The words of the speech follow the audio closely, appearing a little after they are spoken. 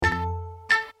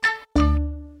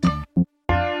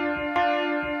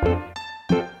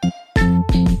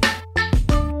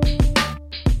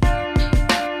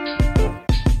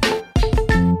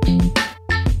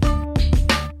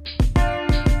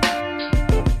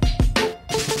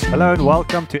Hello and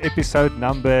welcome to episode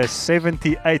number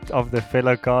 78 of the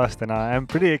Fellowcast, and I am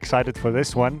pretty excited for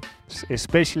this one,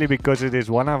 especially because it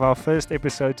is one of our first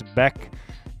episodes back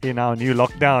in our new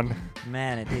lockdown.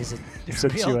 Man, it is a real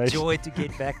Situation. joy to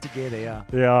get back together, yeah.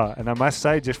 Yeah, and I must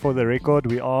say, just for the record,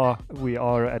 we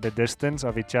are at a distance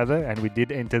of each other, and we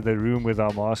did enter the room with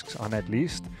our masks on at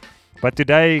least. But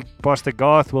today, Pastor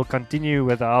Garth will continue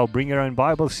with our Bring Your Own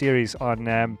Bible series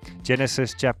on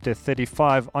Genesis chapter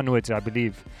 35 onwards, I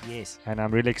believe. Yes. And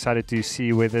I'm really excited to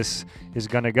see where this is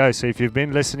going to go. So if you've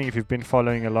been listening, if you've been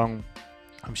following along,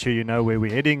 I'm sure you know where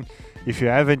we're heading. If you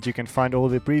haven't, you can find all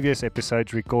the previous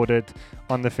episodes recorded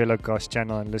on the Fellowcast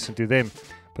channel and listen to them.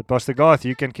 But Pastor Garth,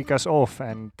 you can kick us off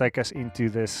and take us into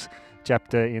this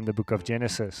chapter in the book of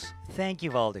Genesis. Thank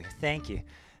you, Valdo. Thank you.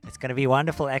 It's going to be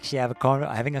wonderful actually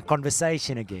having a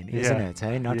conversation again, isn't Yeah. it?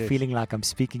 Hey? Not Yes. feeling like I'm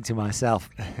speaking to myself.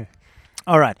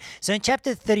 All right. So in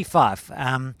chapter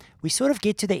 35, we sort of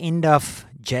get to the end of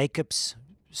Jacob's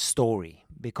story,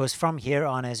 because from here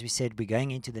on, as we said, we're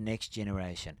going into the next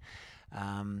generation.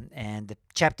 And the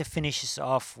chapter finishes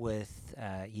off with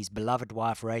his beloved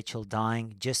wife Rachel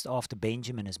dying just after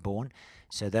Benjamin is born.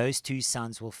 So those two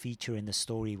sons will feature in the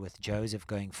story with Joseph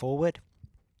going forward.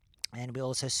 And we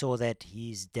also saw that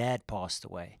his dad passed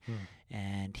away,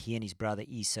 and he and his brother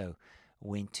Esau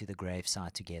went to the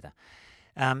graveside together.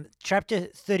 Chapter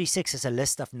 36 is a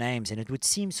list of names, and it would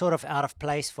seem sort of out of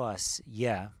place for us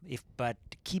but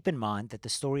keep in mind that the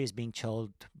story is being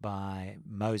told by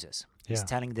Moses. He's Yeah.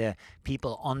 telling the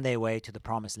people on their way to the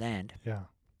promised land Yeah.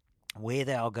 where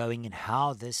they are going and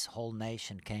how this whole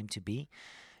nation came to be.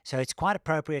 So it's quite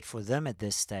appropriate for them at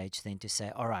this stage then to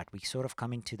say, all right, we're sort of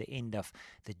coming to the end of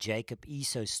the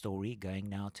Jacob-Esau story, going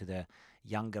now to the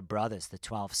younger brothers, the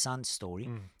 12 sons story.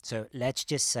 So let's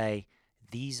just say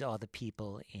these are the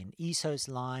people in Esau's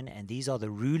line, and these are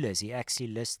the rulers. He actually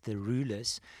lists the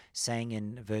rulers, saying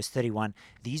in verse 31,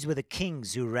 these were the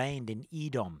kings who reigned in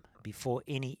Edom before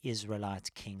any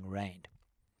Israelite king reigned.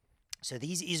 So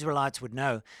these Israelites would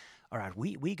know, all right,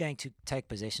 we're going to take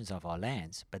possessions of our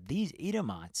lands, but these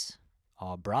Edomites,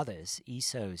 our brothers,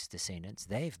 Esau's descendants,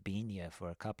 they've been here for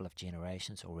a couple of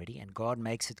generations already, and God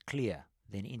makes it clear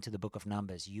then into the book of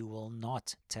Numbers, you will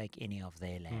not take any of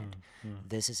their land.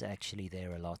 This is actually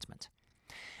their allotment.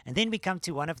 And then we come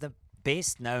to one of the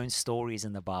best known stories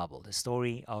in the Bible, the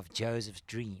story of Joseph's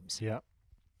dreams. Yeah.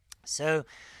 So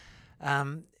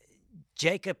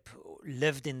Jacob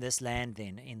lived in this land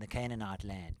then, in the Canaanite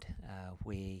land,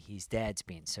 where his dad's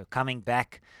been. So coming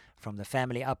back from the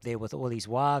family up there with all his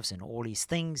wives and all his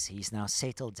things, he's now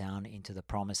settled down into the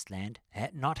promised land,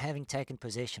 not having taken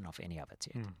possession of any of it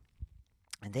yet.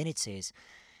 And then it says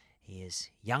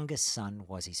his youngest son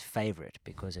was his favorite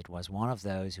because it was one of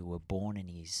those who were born in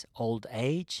his old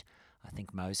age. I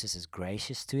think Moses is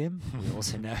gracious to him. We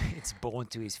also know it's born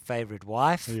to his favorite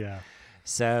wife. Yeah.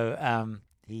 So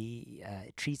he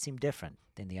treats him different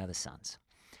than the other sons.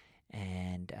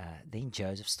 And then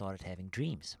Joseph started having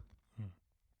dreams.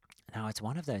 Now, it's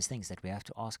one of those things that we have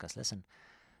to ask us, listen,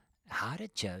 how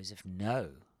did Joseph know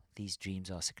these dreams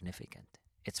are significant?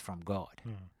 It's from God.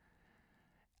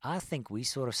 I think we're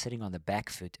sort of sitting on the back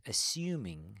foot,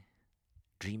 assuming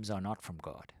dreams are not from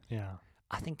God. Yeah.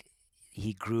 I think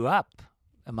he grew up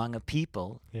among a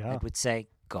people Yeah. that would say,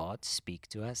 God, speak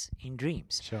to us in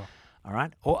dreams. Sure. All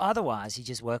right? Or otherwise, he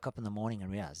just woke up in the morning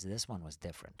and realized this one was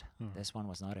different. This one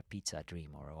was not a pizza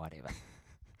dream or whatever,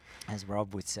 as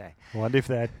Rob would say. What if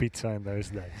they had pizza in those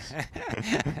days?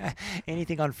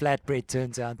 Anything on flatbread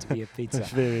turns out to be a pizza.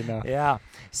 Fair enough. Yeah.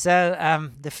 So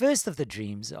the first of the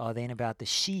dreams are then about the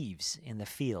sheaves in the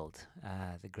field,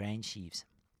 the grain sheaves,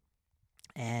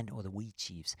 or the wheat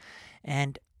sheaves.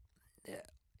 And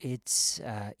it's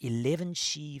 11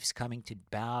 sheaves coming to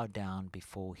bow down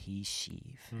before his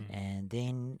sheaf. And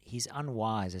then he's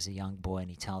unwise as a young boy, and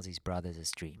he tells his brothers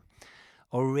his dream.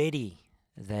 Already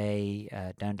they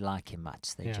don't like him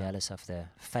much. They're jealous of the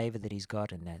favor that he's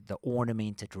got and the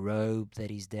ornamented robe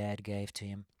that his dad gave to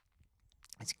him.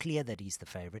 It's clear that he's the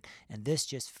favorite, and this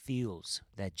just fuels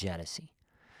that jealousy.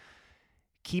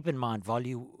 Keep in mind,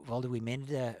 Valdo, we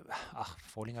mentioned,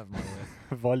 falling over my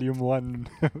word. Volume 1.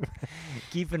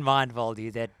 Keep in mind,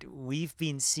 Valdo, that we've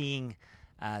been seeing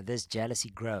this jealousy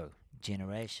grow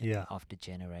generation after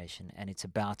generation, and it's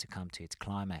about to come to its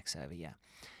climax over here.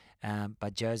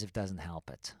 But Joseph doesn't help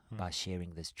it by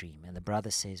sharing this dream. And the brother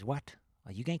says, what?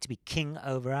 Are you going to be king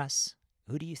over us?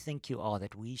 Who do you think you are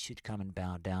that we should come and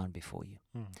bow down before you?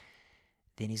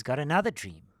 Then he's got another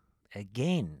dream.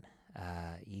 Again,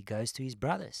 he goes to his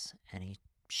brothers and he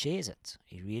shares it.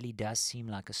 He really does seem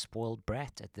like a spoiled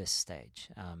brat at this stage,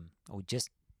 or just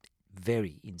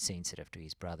very insensitive to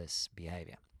his brother's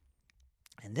behavior.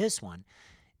 And this one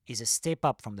is a step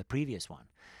up from the previous one,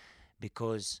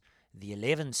 because the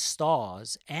 11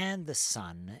 stars and the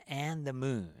sun and the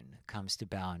moon comes to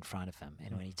bow in front of him.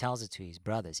 And when he tells it to his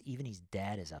brothers, even his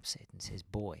dad is upset and says,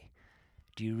 "Boy,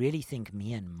 do you really think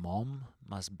me and mom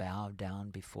must bow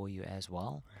down before you as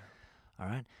well?" All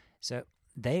right. So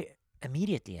they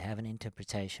immediately have an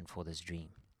interpretation for this dream.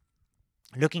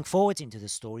 Looking forward into the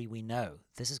story, we know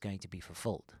this is going to be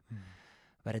fulfilled.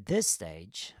 But at this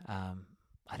stage,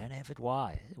 I don't know if it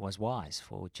was wise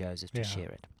for Joseph to share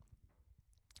it.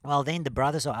 Well, then the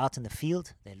brothers are out in the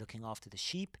field. They're looking after the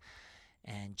sheep.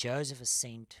 And Joseph is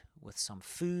sent with some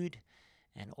food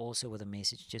and also with a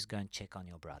message, just go and check on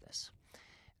your brothers.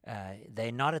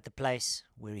 They're not at the place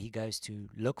where he goes to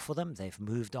look for them. They've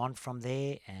moved on from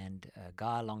there, and a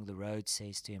guy along the road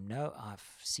says to him, "No,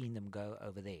 I've seen them go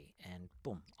over there." And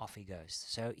boom, off he goes.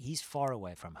 So he's far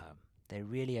away from home. They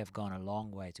really have gone a long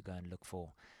way to go and look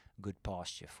for good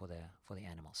pasture for the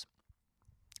animals.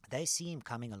 They see him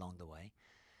coming along the way,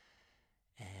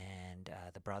 and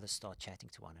the brothers start chatting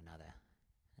to one another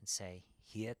and say,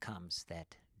 "Here comes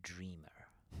that dreamer.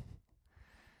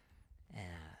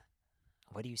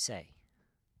 What do you say?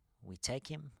 We take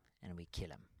him and we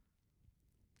kill him."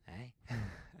 Eh?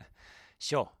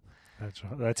 Sure. That's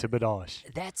right. That's a bit harsh.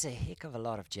 That's a heck of a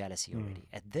lot of jealousy already.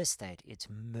 At this stage, it's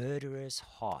murderers'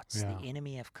 hearts. Yeah. The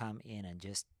enemy have come in and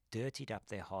just dirtied up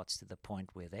their hearts to the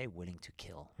point where they're willing to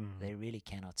kill. They really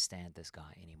cannot stand this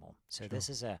guy anymore. So this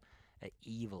is a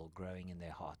evil growing in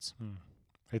their hearts.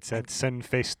 It's that sin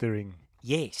festering.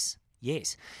 Yes.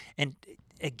 And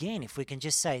again, if we can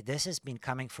just say, this has been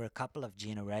coming for a couple of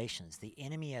generations. The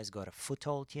enemy has got a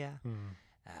foothold here,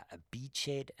 a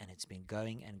beachhead, and it's been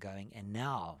going and going. And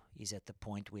now he's at the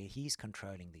point where he's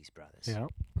controlling these brothers. Yeah.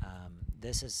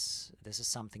 This is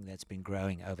something that's been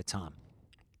growing over time.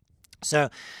 So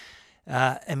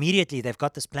immediately they've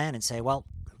got this plan and say, well,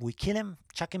 we kill him,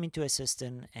 chuck him into a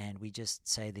cistern, and we just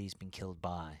say that he's been killed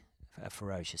by a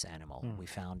ferocious animal. We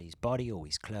found his body or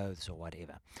his clothes or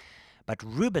whatever. But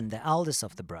Reuben, the eldest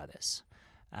of the brothers,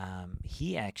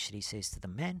 he actually says to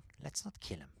them, "Man, let's not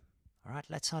kill him. All right,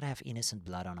 let's not have innocent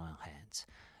blood on our hands.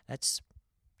 Let's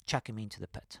chuck him into the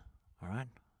pit. All right,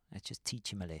 let's just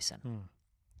teach him a lesson."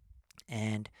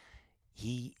 And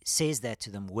he says that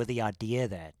to them with the idea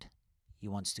that he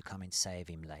wants to come and save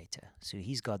him later. So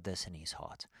he's got this in his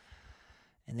heart.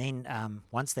 And then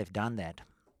once they've done that,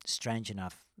 strange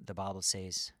enough, the Bible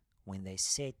says, when they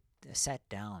sat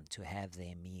down to have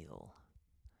their meal,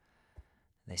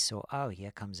 they saw, oh,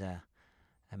 here comes a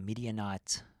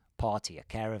Midianite party, a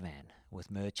caravan with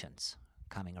merchants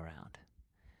coming around.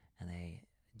 And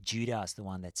Judah is the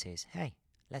one that says, "Hey,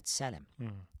 let's sell him.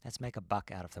 Let's make a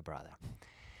buck out of the brother."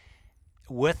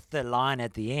 With the line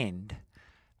at the end,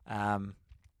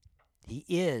 he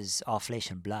is our flesh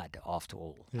and blood after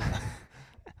all.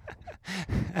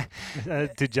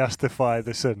 To justify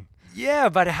the sin. Yeah,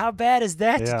 but how bad is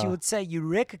that? Yeah. You would say you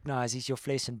recognize he's your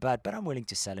flesh and blood, but I'm willing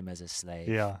to sell him as a slave.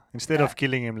 Yeah. Instead of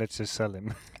killing him, let's just sell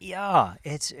him. Yeah,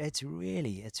 it's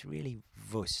really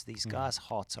vus. These guys'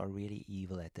 hearts are really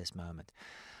evil at this moment.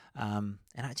 And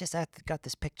I just got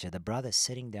this picture: the brother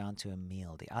sitting down to a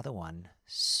meal, the other one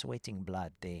sweating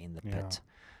blood there in the pit.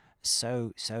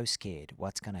 So scared.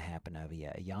 What's going to happen over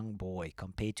here? A young boy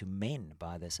compared to men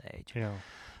by this age. Yeah.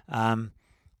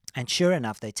 And sure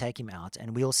enough, they take him out,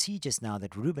 and we'll see just now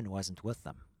that Reuben wasn't with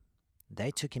them. They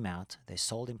took him out. They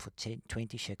sold him for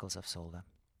 20 shekels of silver.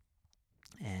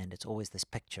 And it's always this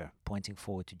picture pointing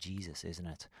forward to Jesus, isn't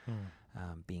it?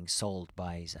 Being sold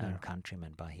by his own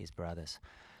countrymen, by his brothers.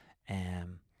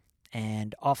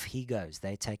 And off he goes.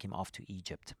 They take him off to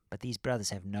Egypt. But these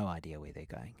brothers have no idea where they're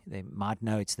going. They might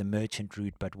know it's the merchant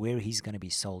route, but where he's going to be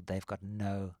sold, they've got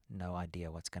no idea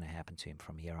what's going to happen to him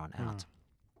from here on out.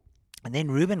 And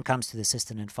then Reuben comes to the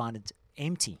cistern and finds it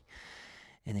empty.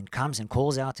 And then comes and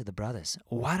calls out to the brothers,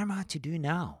 "What am I to do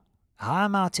now? How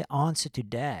am I to answer to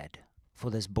Dad for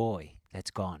this boy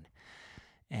that's gone?"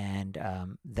 And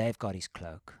they've got his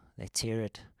cloak. They tear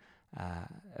it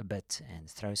a bit and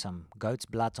throw some goat's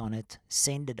blood on it,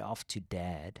 send it off to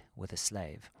Dad with a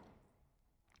slave.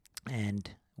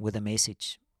 And with a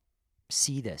message,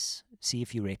 see this, see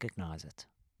if you recognize it.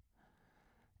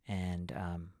 And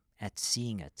at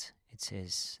seeing it, it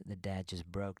says the dad just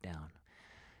broke down,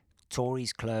 tore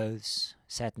his clothes,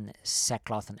 sat in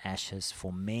sackcloth and ashes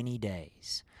for many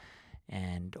days.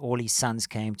 And all his sons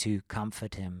came to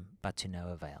comfort him, but to no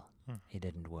avail. It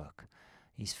didn't work.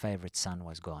 His favorite son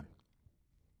was gone.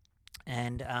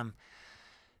 And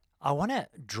I want to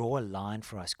draw a line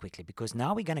for us quickly, because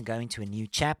now we're going to go into a new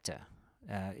chapter.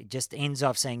 It just ends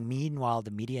off saying, meanwhile,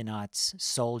 the Midianites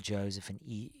sold Joseph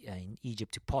in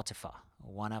Egypt to Potiphar,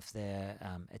 one of the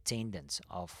attendants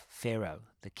of Pharaoh,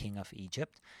 the king of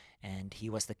Egypt, and he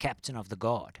was the captain of the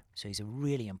guard. So he's a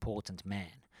really important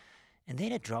man. And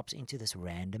then it drops into this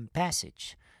random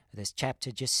passage, this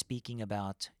chapter just speaking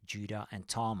about Judah and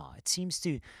Tamar. It seems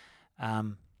to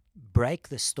break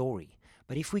the story.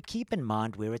 But if we keep in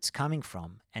mind where it's coming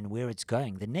from and where it's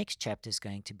going, the next chapter is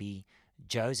going to be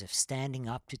Joseph standing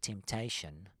up to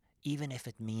temptation, even if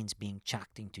it means being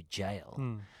chucked into jail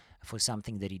for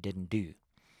something that he didn't do.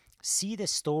 See the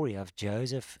story of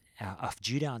Joseph, of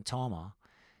Judah and Tamar,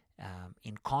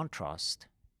 in contrast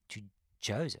to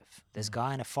Joseph, this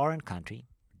guy in a foreign country.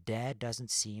 Dad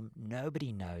doesn't see him,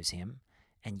 nobody knows him,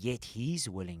 and yet he's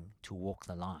willing to walk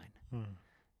the line.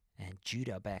 And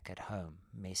Judah back at home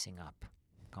messing up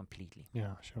completely.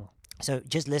 Yeah, sure. So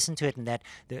just listen to it, and that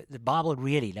the Bible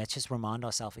really, let's just remind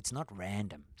ourselves, it's not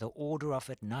random. The order of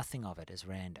it, nothing of it is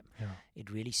random. Yeah. It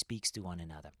really speaks to one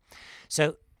another.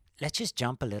 So let's just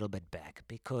jump a little bit back,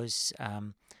 because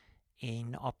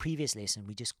in our previous lesson,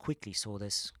 we just quickly saw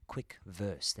this quick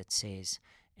verse that says,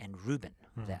 and Reuben,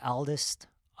 the eldest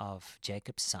of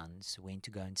Jacob's sons, went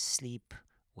to go and sleep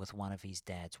with one of his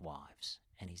dad's wives,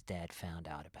 and his dad found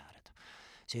out about it.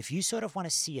 So if you sort of want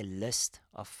to see a list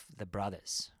of the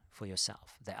brothers for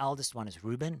yourself, the eldest one is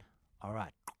Reuben. All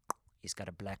right, he's got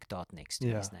a black dot next to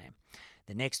his name.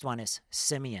 The next one is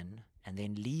Simeon, and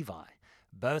then Levi.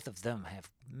 Both of them have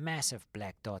massive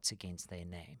black dots against their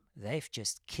name. They've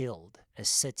just killed a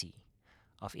city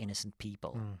of innocent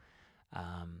people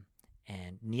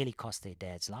and nearly cost their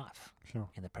dad's life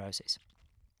in the process.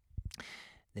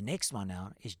 The next one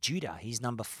now is Judah. He's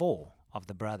number 4 of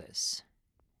the brothers.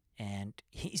 And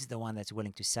he's the one that's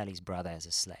willing to sell his brother as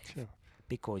a slave.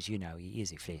 Because, he is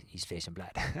his flesh and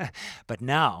blood. But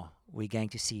now we're going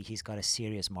to see he's got a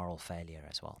serious moral failure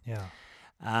as well.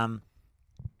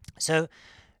 So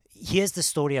here's the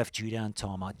story of Judah and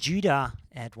Tamar. Judah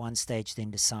at one stage then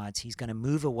decides he's going to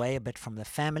move away a bit from the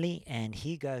family, and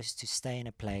he goes to stay in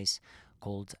a place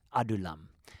called Adullam.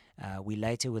 We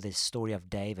later, with the story of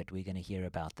David, we're going to hear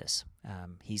about this.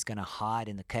 He's going to hide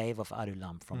in the cave of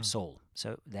Adullam from Saul.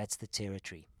 So that's the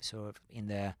territory, sort of in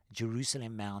the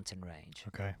Jerusalem mountain range.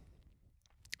 Okay.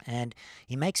 And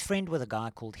he makes friend with a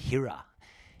guy called Hira.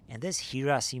 And this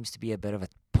Hira seems to be a bit of a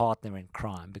partner in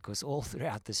crime, because all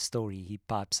throughout the story he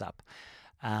pipes up.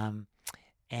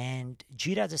 And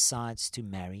Judah decides to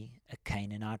marry a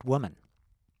Canaanite woman.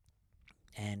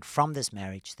 And from this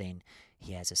marriage then,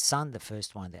 he has a son. The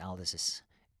first one, the eldest, is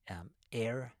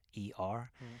Er,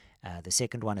 E-R. The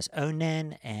second one is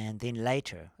Onan, and then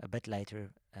later, a bit later,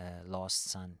 last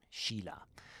son, Shelah.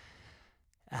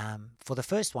 For the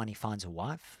first one, he finds a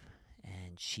wife,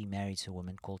 and she marries a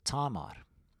woman called Tamar.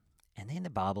 And then the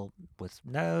Bible, with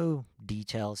no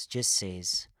details, just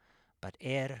says, but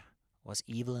Er was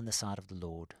evil in the sight of the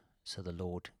Lord, so the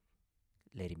Lord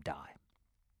let him die.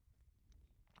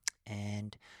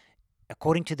 And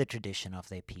according to the tradition of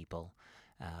their people,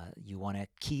 you want to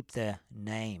keep the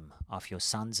name of your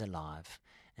sons alive.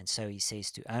 And so he says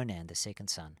to Onan, the second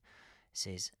son,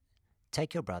 says,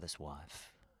 take your brother's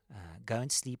wife, go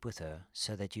and sleep with her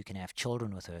so that you can have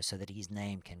children with her, so that his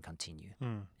name can continue.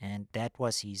 And that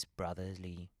was his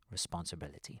brotherly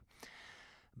responsibility.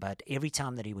 But every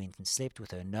time that he went and slept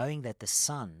with her, knowing that the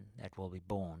son that will be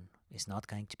born is not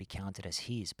going to be counted as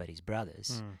his, but his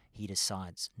brother's, he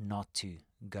decides not to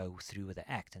go through with the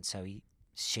act. And so he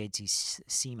sheds his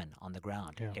semen on the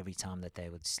ground every time that they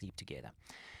would sleep together.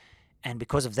 And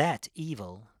because of that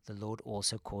evil, the Lord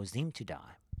also caused him to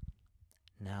die.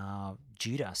 Now,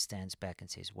 Judah stands back and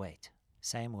says, wait,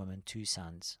 same woman, 2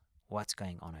 sons, what's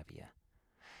going on over here?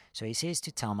 So he says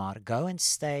to Tamar, go and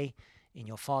stay in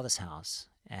your father's house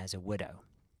as a widow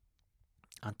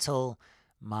until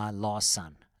my last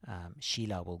son,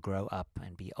 Shelah, will grow up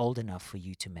and be old enough for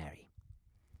you to marry.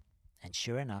 And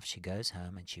sure enough, she goes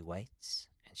home and she waits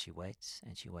and she waits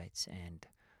and she waits, and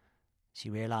she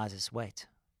realizes, wait,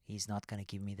 he's not going to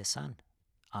give me the son.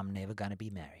 I'm never going to be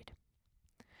married.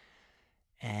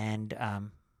 And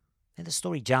then the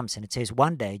story jumps, and it says,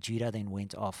 one day Judah then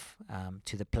went off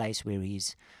to the place where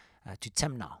he's, to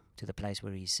Timnah, to the place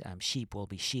where his sheep will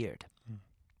be sheared.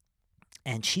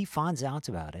 And she finds out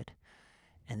about it,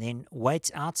 and then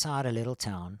waits outside a little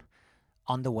town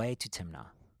on the way to Timnah,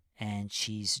 and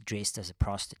she's dressed as a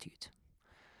prostitute.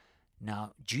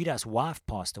 Now, Judah's wife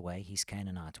passed away, his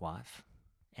Canaanite wife,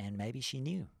 and maybe she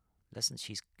knew, listen,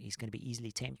 he's going to be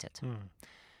easily tempted.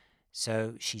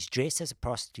 So she's dressed as a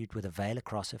prostitute with a veil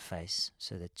across her face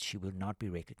so that she would not be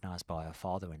recognized by her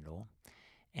father-in-law.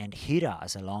 And Hira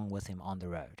is along with him on the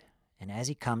road. And as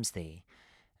he comes there,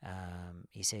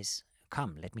 he says,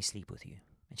 "Come, let me sleep with you."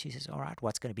 And she says, "All right,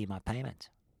 what's going to be my payment?"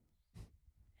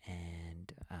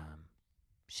 And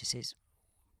she says,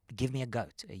 "Give me a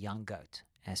goat, a young goat,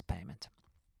 as payment."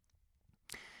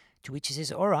 To which he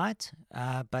says, "All right,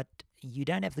 but you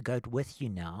don't have the goat with you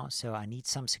now, so I need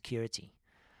some security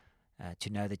to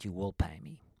know that you will pay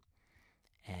me."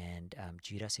 And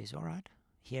Judah says, "All right,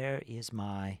 here is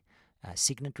my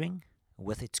signet ring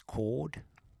with its cord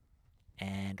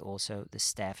and also the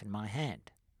staff in my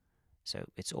hand." So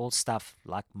it's all stuff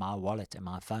like my wallet and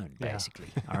my phone, Yeah.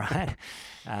 basically. All right.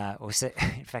 Also,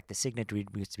 in fact, the signet ring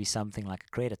used to be something like a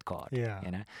credit card. Yeah.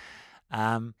 You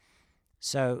know.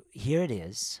 So here it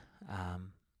is.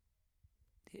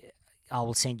 I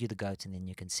will send you the goat, and then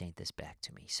you can send this back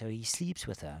to me. So he sleeps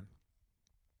with her,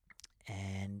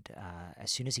 and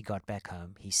as soon as he got back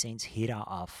home, he sends Hira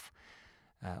off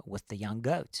with the young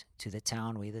goat to the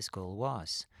town where this girl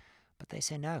was. But they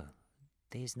say, "No,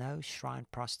 there's no shrine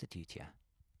prostitute here.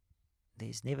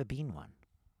 There's never been one.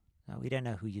 No, we don't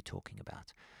know who you're talking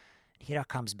about." Hira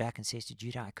comes back and says to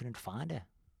Judah, "I couldn't find her."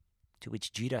 To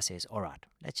which Judah says, "All right,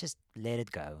 let's just let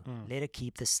it go. Let her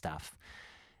keep the stuff,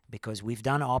 because we've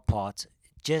done our part.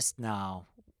 Just now,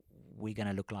 we're going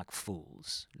to look like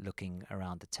fools looking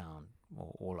around the town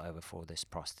or all over for this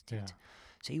prostitute." Yeah.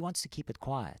 So he wants to keep it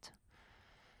quiet.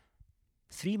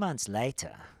 3 months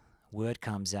later, word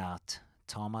comes out,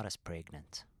 Tamar is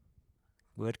pregnant.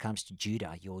 Word comes to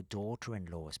Judah, "Your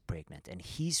daughter-in-law is pregnant." And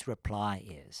his reply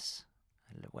is,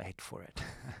 wait for it,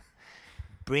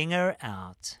 "Bring her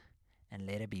out and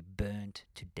let her be burned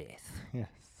to death."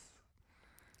 Yes.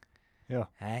 Yeah.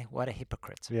 Hey, what a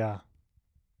hypocrite. Yeah.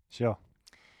 Sure.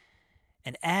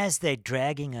 And as they're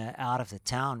dragging her out of the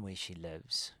town where she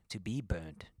lives to be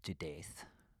burned to death,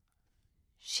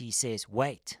 she says,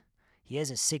 "Wait, here's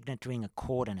a signet ring, a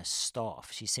cord, and a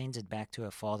staff." She sends it back to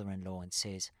her father-in-law and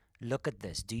says, "Look at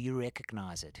this. Do you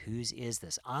recognize it? Whose is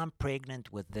this? I'm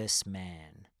pregnant with this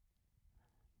man."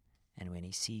 And when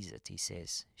he sees it, he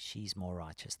says, "She's more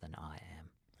righteous than I am."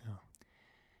 Yeah.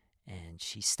 And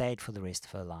she stayed for the rest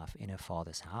of her life in her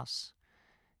father's house.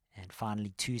 And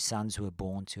finally, 2 sons were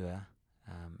born to her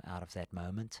out of that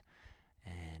moment.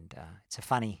 And it's a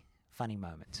funny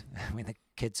moment. When the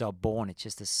kids are born, it's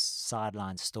just a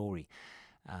sideline story.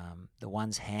 The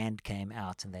one's hand came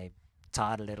out and they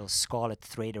tied a little scarlet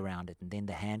thread around it, and then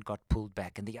the hand got pulled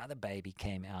back and the other baby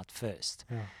came out first.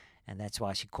 Yeah. And that's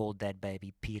why she called that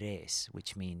baby Pires,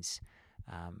 which means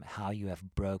how you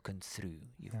have broken through.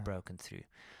 You've broken through.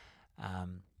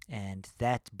 And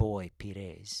that boy,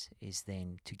 Pires, is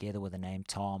then together with the name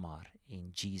Tamar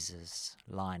in Jesus'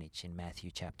 lineage in Matthew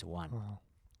chapter 1. Wow.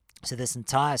 So this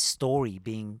entire story,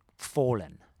 being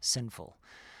fallen, sinful,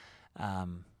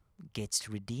 gets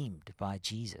redeemed by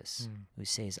Jesus, who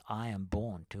says, "I am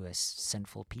born to a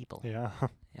sinful people. Yeah.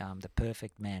 I'm the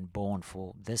perfect man born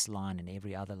for this line and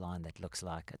every other line that looks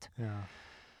like it." Yeah.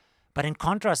 But in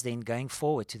contrast then, going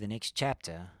forward to the next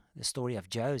chapter, the story of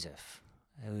Joseph,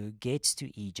 who gets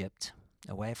to Egypt,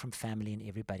 away from family and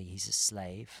everybody. He's a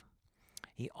slave.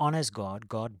 He honors God.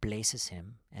 God blesses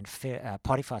him. And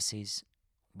Potiphar says,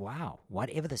 "Wow,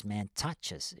 whatever this man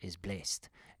touches is blessed."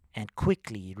 And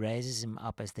quickly he raises him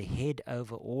up as the head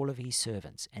over all of his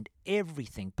servants. And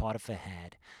everything Potiphar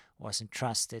had was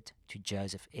entrusted to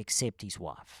Joseph except his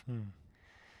wife.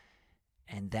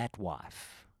 And that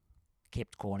wife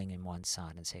kept calling him one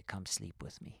side and said, "Come sleep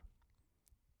with me.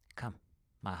 Come.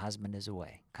 My husband is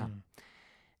away. Come."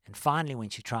 And finally, when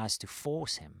she tries to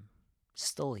force him,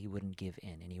 still he wouldn't give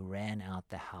in. And he ran out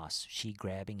the house, she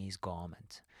grabbing his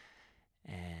garment.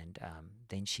 And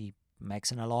then she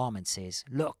makes an alarm and says,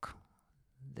 "Look,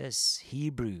 this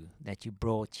Hebrew that you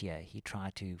brought here, he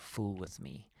tried to fool with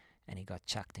me." And he got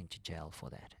chucked into jail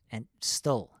for that. And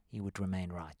still he would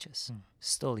remain righteous.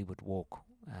 Still he would walk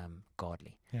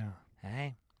godly. Yeah.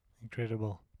 Hey?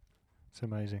 Incredible. It's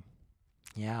amazing.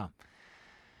 Yeah.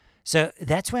 So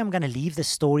that's where I'm going to leave the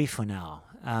story for now.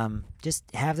 Just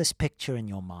have this picture in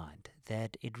your mind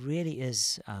that it really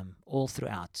is all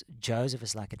throughout. Joseph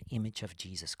is like an image of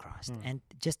Jesus Christ. And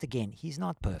just again, he's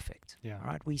not perfect. Yeah.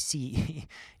 Right? We see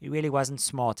he really wasn't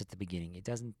smart at the beginning. It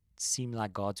doesn't seem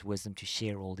like God's wisdom to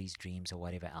share all these dreams or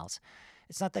whatever else.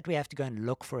 It's not that we have to go and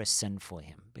look for a sin for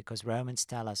him, because Romans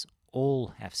tell us all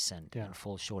have sinned and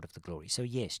fall short of the glory. So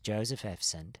yes, Joseph have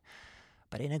sinned,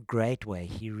 but in a great way,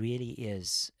 he really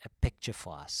is a picture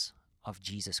for us of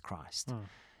Jesus Christ.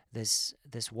 This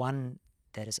one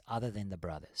that is other than the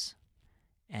brothers,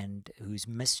 and who's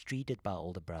mistreated by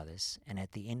all the brothers, and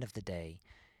at the end of the day,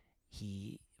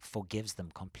 he forgives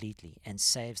them completely and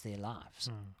saves their lives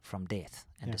from death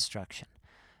and destruction.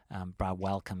 by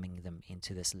welcoming them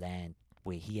into this land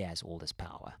where he has all this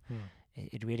power.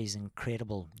 It really is an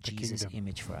incredible Jesus kingdom.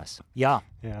 image for us. Yeah.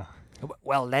 Yeah.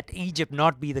 Well, let Egypt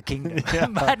not be the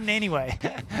kingdom. But anyway.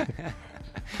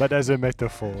 But as a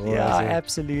metaphor. Or Yeah, as a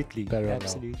absolutely. parallel.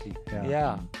 Absolutely. Yeah.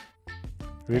 Yeah.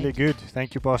 Really good.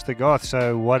 Thank you, Pastor Garth.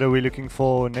 So what are we looking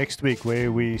for next week? Where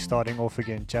are we starting off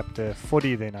again? Chapter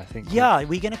 40 then, I think. Yeah,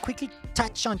 we're going to quickly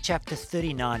touch on chapter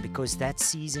 39 because that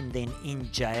sees him then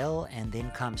in jail, and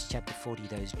then comes chapter 40,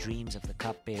 those dreams of the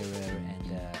cupbearer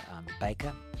and the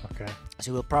baker. Okay.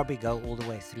 So we'll probably go all the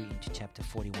way through into chapter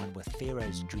 41 with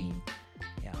Pharaoh's dream.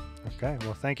 Yeah. Okay.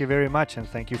 Well, thank you very much, and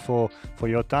thank you for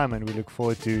your time, and we look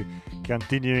forward to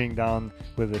continuing down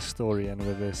with this story and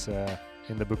with this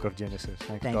in the book of Genesis.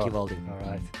 Thank God. you, Waldo. All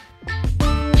right.